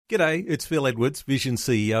G'day, it's Phil Edwards, Vision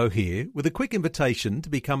CEO here, with a quick invitation to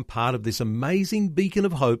become part of this amazing beacon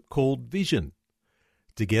of hope called Vision.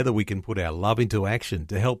 Together we can put our love into action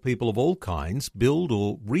to help people of all kinds build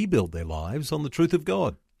or rebuild their lives on the truth of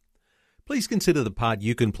God. Please consider the part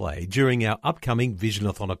you can play during our upcoming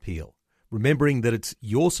Visionathon appeal, remembering that it's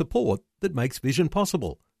your support that makes Vision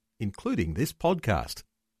possible, including this podcast.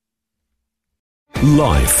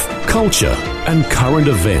 Life, culture, and current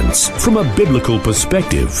events from a biblical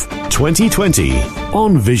perspective. 2020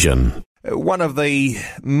 on Vision. One of the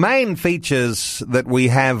main features that we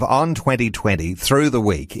have on 2020 through the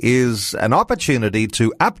week is an opportunity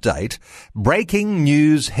to update breaking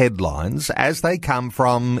news headlines as they come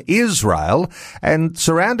from Israel and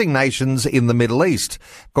surrounding nations in the Middle East.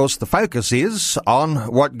 Of course, the focus is on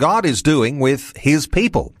what God is doing with his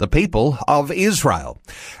people, the people of Israel.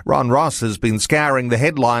 Ron Ross has been scouring the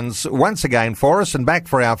headlines once again for us, and back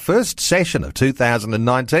for our first session of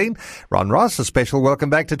 2019. Ron Ross, a special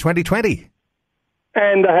welcome back to 2020.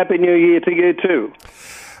 And a Happy New Year to you too.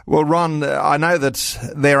 Well, Ron, I know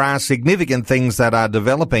that there are significant things that are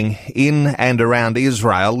developing in and around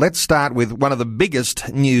Israel. Let's start with one of the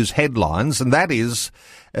biggest news headlines, and that is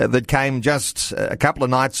that came just a couple of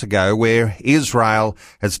nights ago, where Israel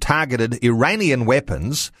has targeted Iranian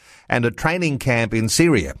weapons and a training camp in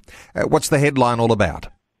Syria. What's the headline all about?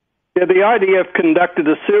 Yeah, the IDF conducted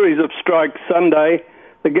a series of strikes Sunday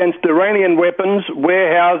against Iranian weapons,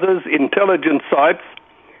 warehouses, intelligence sites,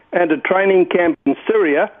 and a training camp in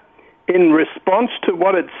Syria in response to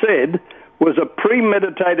what it said was a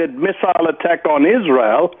premeditated missile attack on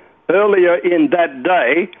Israel earlier in that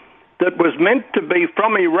day that was meant to be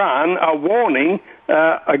from Iran a warning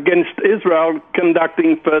against Israel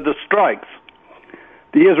conducting further strikes.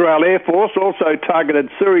 The Israel Air Force also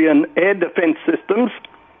targeted Syrian air defense systems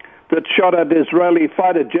that shot at Israeli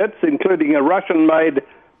fighter jets, including a Russian-made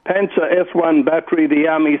Panzer S-1 battery, the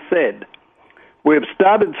army said. We've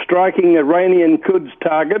started striking Iranian Quds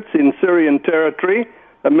targets in Syrian territory,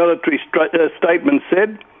 a military statement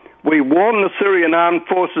said. We warn the Syrian armed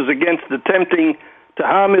forces against attempting to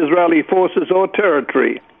harm Israeli forces or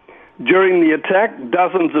territory. During the attack,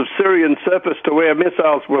 dozens of Syrian surface-to-air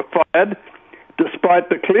missiles were fired, despite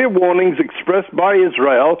the clear warnings expressed by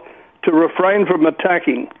Israel to refrain from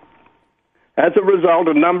attacking. As a result,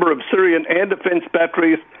 a number of Syrian air defense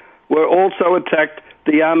batteries were also attacked,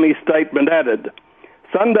 the army statement added.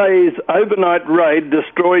 Sunday's overnight raid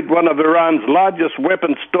destroyed one of Iran's largest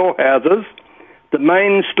weapons storehouses, the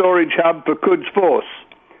main storage hub for Quds Force,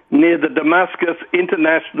 near the Damascus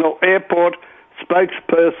International Airport,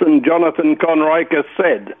 spokesperson Jonathan Conriker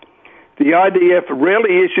said. The IDF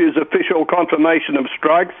rarely issues official confirmation of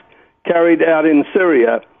strikes carried out in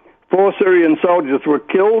Syria. 4 Syrian soldiers were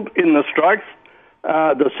killed in the strikes.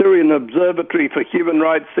 The Syrian Observatory for Human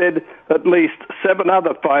Rights said at least 7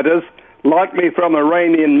 other fighters, likely from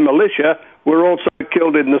Iranian militia, were also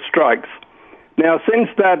killed in the strikes. Now, since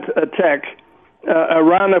that attack,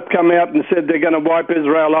 Iran have come out and said they're going to wipe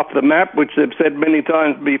Israel off the map, which they've said many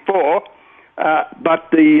times before, but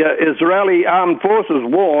the Israeli armed forces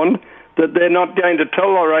warned that they're not going to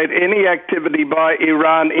tolerate any activity by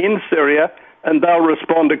Iran in Syria, and they'll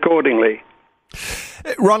respond accordingly.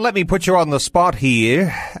 Ron, let me put you on the spot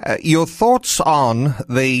here. Your thoughts on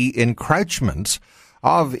the encroachment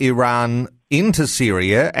of Iran into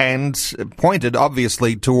Syria and pointed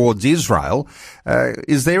obviously towards Israel.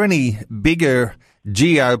 Is there any bigger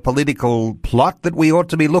geopolitical plot that we ought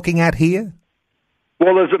to be looking at here?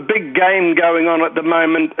 Well, there's a big game going on at the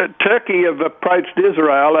moment. Turkey have approached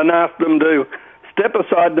Israel and asked them to step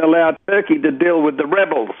aside and allow Turkey to deal with the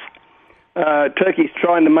rebels. Turkey's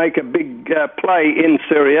trying to make a big play in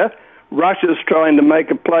Syria. Russia's trying to make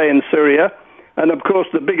a play in Syria. And, of course,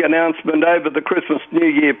 the big announcement over the Christmas-New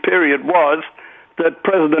Year period was that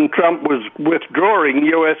President Trump was withdrawing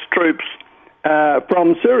U.S. troops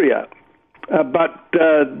from Syria. But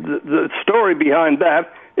the story behind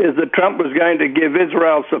that is that Trump was going to give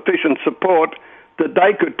Israel sufficient support that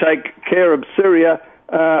they could take care of Syria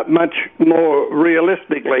much more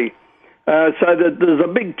realistically. So that there's a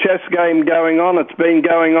big chess game going on. It's been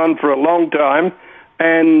going on for a long time,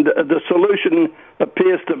 and the solution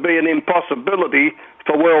appears to be an impossibility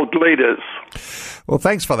for world leaders. Well,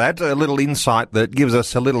 thanks for that. A little insight that gives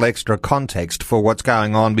us a little extra context for what's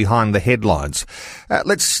going on behind the headlines.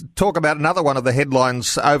 Let's talk about another one of the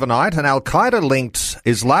headlines overnight. An Al-Qaeda-linked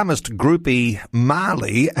Islamist groupie,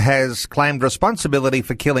 Mali, has claimed responsibility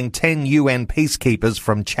for killing 10 UN peacekeepers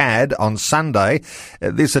from Chad on Sunday.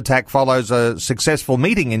 This attack follows a successful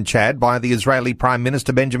meeting in Chad by the Israeli Prime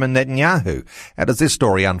Minister Benjamin Netanyahu. How does this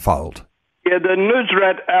story unfold? Yeah, the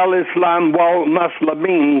Nusrat al-Islam wal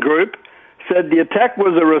Muslimin group said the attack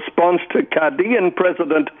was a response to Chaldean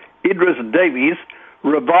President Idris Davy's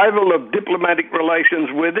revival of diplomatic relations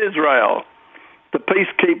with Israel. The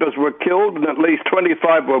peacekeepers were killed and at least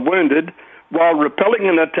 25 were wounded while repelling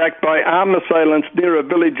an attack by armed assailants near a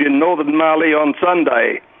village in northern Mali on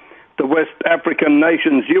Sunday, the West African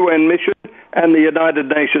nation's UN mission and the United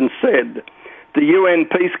Nations said. The UN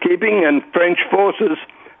peacekeeping and French forces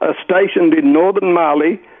are stationed in northern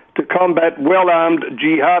Mali to combat well-armed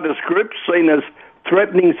jihadist groups seen as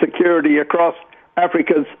threatening security across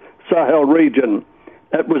Africa's Sahel region.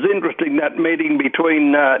 It was interesting, that meeting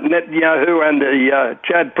between Netanyahu and the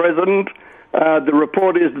Chad president. The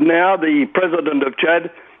report is now the president of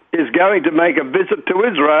Chad is going to make a visit to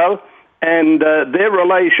Israel, and their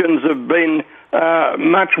relations have been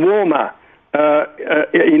much warmer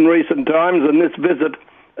in recent times, and this visit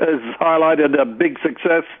has highlighted a big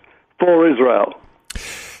success for Israel.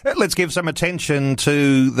 Let's give some attention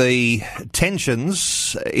to the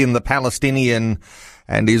tensions in the Palestinian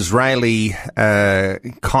and Israeli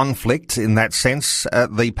conflict in that sense.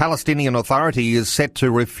 The Palestinian Authority is set to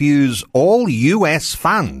refuse all US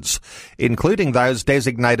funds, including those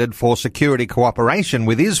designated for security cooperation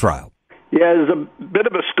with Israel. Yeah, there's a bit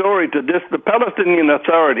of a story to this. The Palestinian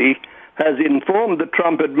Authority has informed the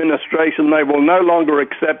Trump administration they will no longer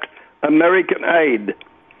accept American aid.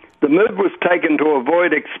 The move was taken to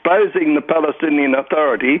avoid exposing the Palestinian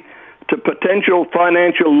Authority to potential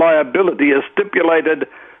financial liability as stipulated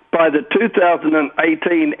by the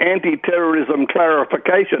 2018 Anti-Terrorism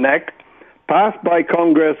Clarification Act passed by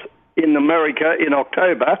Congress in America in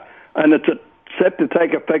October, and it's set to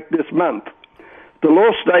take effect this month. The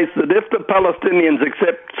law states that if the Palestinians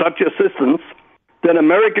accept such assistance, then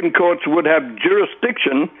American courts would have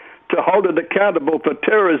jurisdiction to hold it accountable for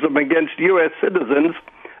terrorism against U.S. citizens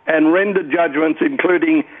and render judgments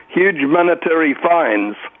including huge monetary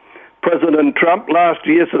fines. President Trump last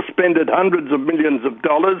year suspended hundreds of millions of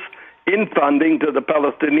dollars in funding to the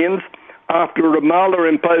Palestinians after Ramallah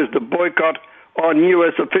imposed a boycott on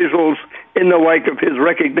U.S. officials in the wake of his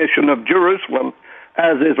recognition of Jerusalem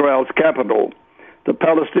as Israel's capital. The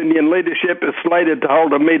Palestinian leadership is slated to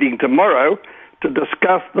hold a meeting tomorrow to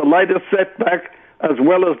discuss the latest setback as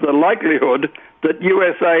well as the likelihood that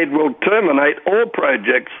U.S. aid will terminate all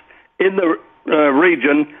projects in the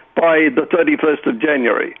region by the 31st of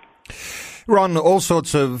January. Ron, all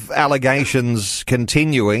sorts of allegations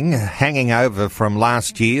continuing, hanging over from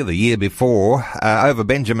last year, the year before, over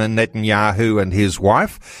Benjamin Netanyahu and his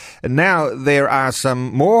wife. And now there are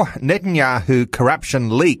some more Netanyahu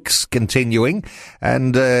corruption leaks continuing,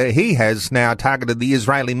 and he has now targeted the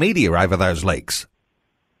Israeli media over those leaks.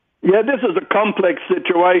 Yeah, this is a complex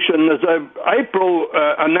situation. There's a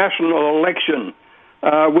national election,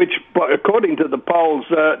 which, according to the polls,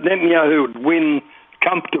 Netanyahu would win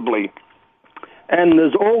comfortably. And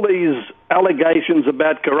there's all these allegations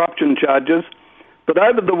about corruption charges. But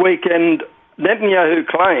over the weekend, Netanyahu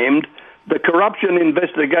claimed the corruption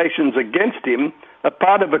investigations against him are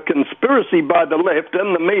part of a conspiracy by the left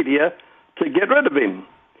and the media to get rid of him.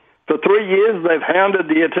 For 3 years, they've hounded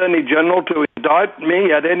the Attorney General to indict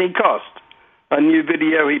me at any cost, a new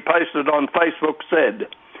video he posted on Facebook said.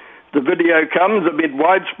 The video comes amid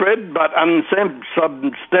widespread but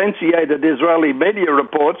unsubstantiated Israeli media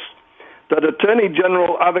reports that Attorney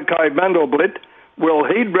General Avichai Mandelblit will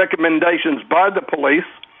heed recommendations by the police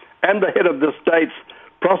and the head of the state's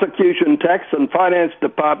prosecution, tax and finance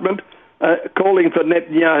department calling for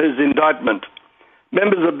Netanyahu's indictment.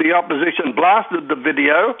 Members of the opposition blasted the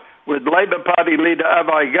video, with Labour Party leader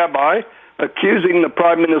Avi Gabai accusing the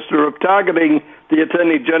Prime Minister of targeting the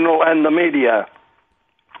Attorney General and the media.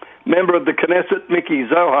 Member of the Knesset, Miki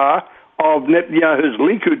Zohar, of Netanyahu's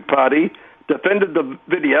Likud party, defended the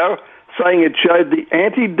video, saying it showed the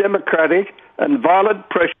anti-democratic and violent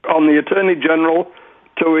pressure on the Attorney General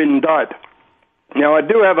to indict. Now, I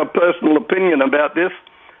do have a personal opinion about this.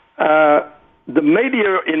 The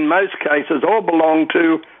media, in most cases, all belong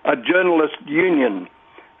to a journalist union,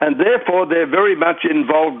 and therefore they're very much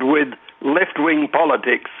involved with left-wing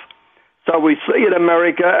politics. So we see in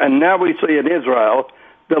America, and now we see in Israel,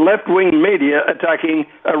 the left-wing media attacking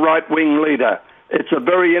a right-wing leader. It's a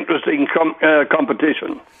very interesting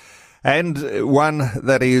competition. And one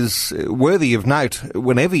that is worthy of note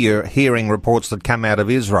whenever you're hearing reports that come out of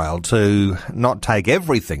Israel, to not take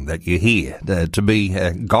everything that you hear to be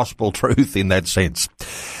gospel truth in that sense.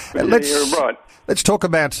 You're right. Let's talk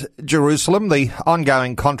about Jerusalem, the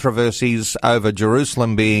ongoing controversies over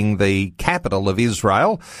Jerusalem being the capital of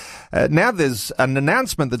Israel. Now there's an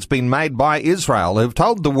announcement that's been made by Israel who've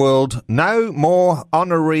told the world no more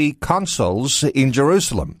honorary consuls in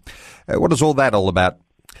Jerusalem. What is all that all about?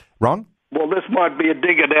 Ron? Well, this might be a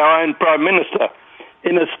dig at our own Prime Minister.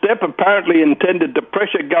 In a step apparently intended to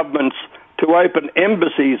pressure governments to open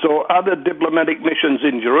embassies or other diplomatic missions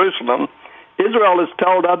in Jerusalem, Israel has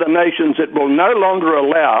told other nations it will no longer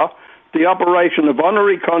allow the operation of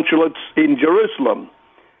honorary consulates in Jerusalem.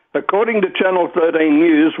 According to Channel 13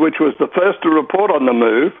 News, which was the first to report on the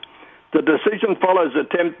move, the decision follows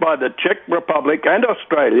attempt by the Czech Republic and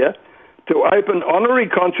Australia to open honorary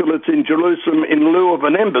consulates in Jerusalem in lieu of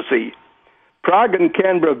an embassy. Prague and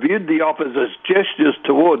Canberra viewed the offers as gestures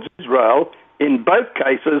towards Israel. In both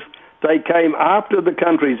cases, they came after the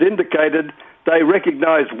countries indicated they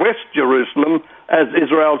recognized West Jerusalem as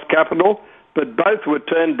Israel's capital, but both were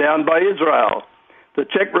turned down by Israel. The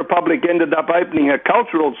Czech Republic ended up opening a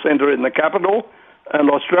cultural centre in the capital,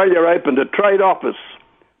 and Australia opened a trade office.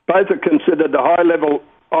 Both are considered a high-level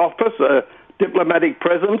office, a diplomatic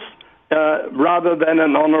presence, rather than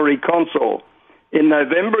an honorary consul. In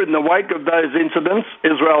November, in the wake of those incidents,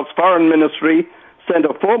 Israel's foreign ministry sent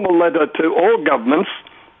a formal letter to all governments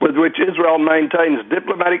with which Israel maintains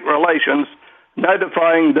diplomatic relations,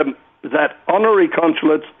 notifying them that honorary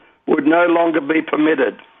consulates would no longer be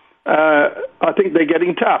permitted. I think they're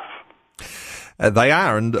getting tough. They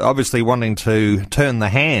are, and obviously wanting to turn the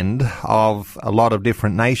hand of a lot of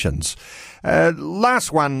different nations.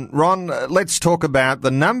 Last one, Ron, let's talk about the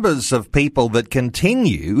numbers of people that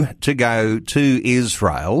continue to go to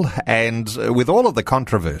Israel, and with all of the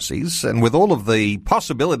controversies and with all of the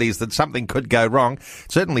possibilities that something could go wrong,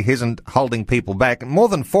 certainly isn't holding people back. More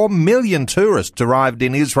than 4 million tourists arrived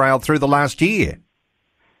in Israel through the last year.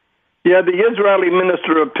 Yeah, the Israeli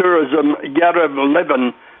Minister of Tourism, Yariv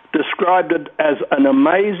Levin, described it as an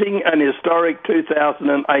amazing and historic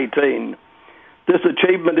 2018. This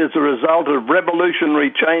achievement is a result of revolutionary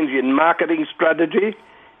change in marketing strategy,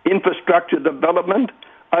 infrastructure development,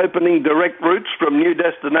 opening direct routes from new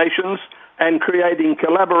destinations, and creating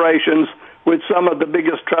collaborations with some of the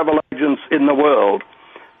biggest travel agents in the world.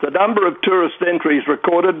 The number of tourist entries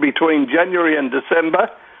recorded between January and December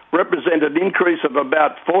represent an increase of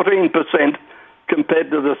about 14% compared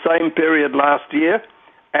to the same period last year,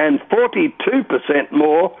 and 42%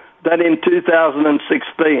 more than in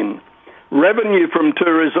 2016. Revenue from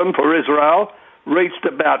tourism for Israel reached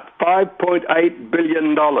about $5.8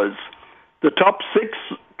 billion. The top 6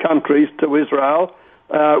 countries to Israel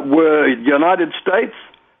were United States,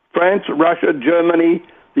 France, Russia, Germany,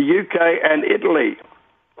 the UK, and Italy.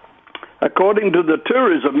 According to the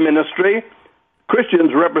Tourism Ministry,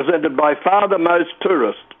 Christians represented by far the most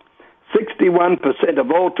tourists. 61%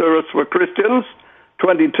 of all tourists were Christians,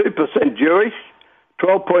 22% Jewish,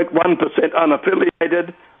 12.1%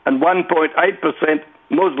 unaffiliated, and 1.8%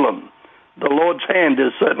 Muslim. The Lord's hand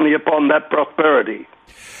is certainly upon that prosperity.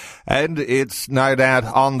 And it's no doubt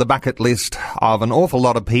on the bucket list of an awful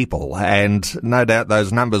lot of people, and no doubt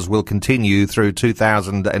those numbers will continue through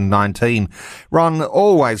 2019. Ron,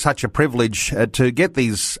 always such a privilege to get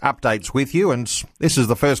these updates with you, and this is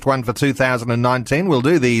the first one for 2019. We'll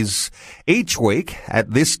do these each week at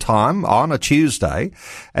this time on a Tuesday.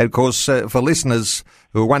 And of course, for listeners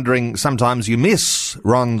who are wondering, sometimes you miss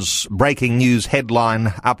Ron's breaking news headline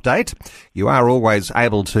update, you are always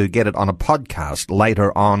able to get it on a podcast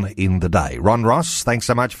later on in the day. Ron Ross, thanks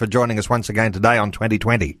so much for joining us once again today on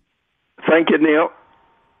 2020. Thank you, Neil.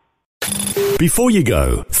 Before you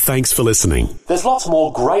go, thanks for listening. There's lots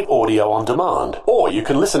more great audio on demand, or you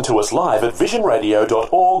can listen to us live at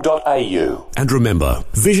visionradio.org.au. And remember,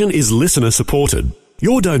 Vision is listener supported.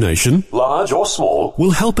 Your donation, large or small, will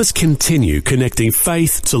help us continue connecting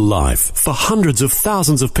faith to life for hundreds of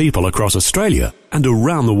thousands of people across Australia and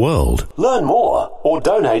around the world. Learn more or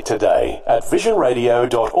donate today at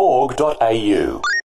visionradio.org.au.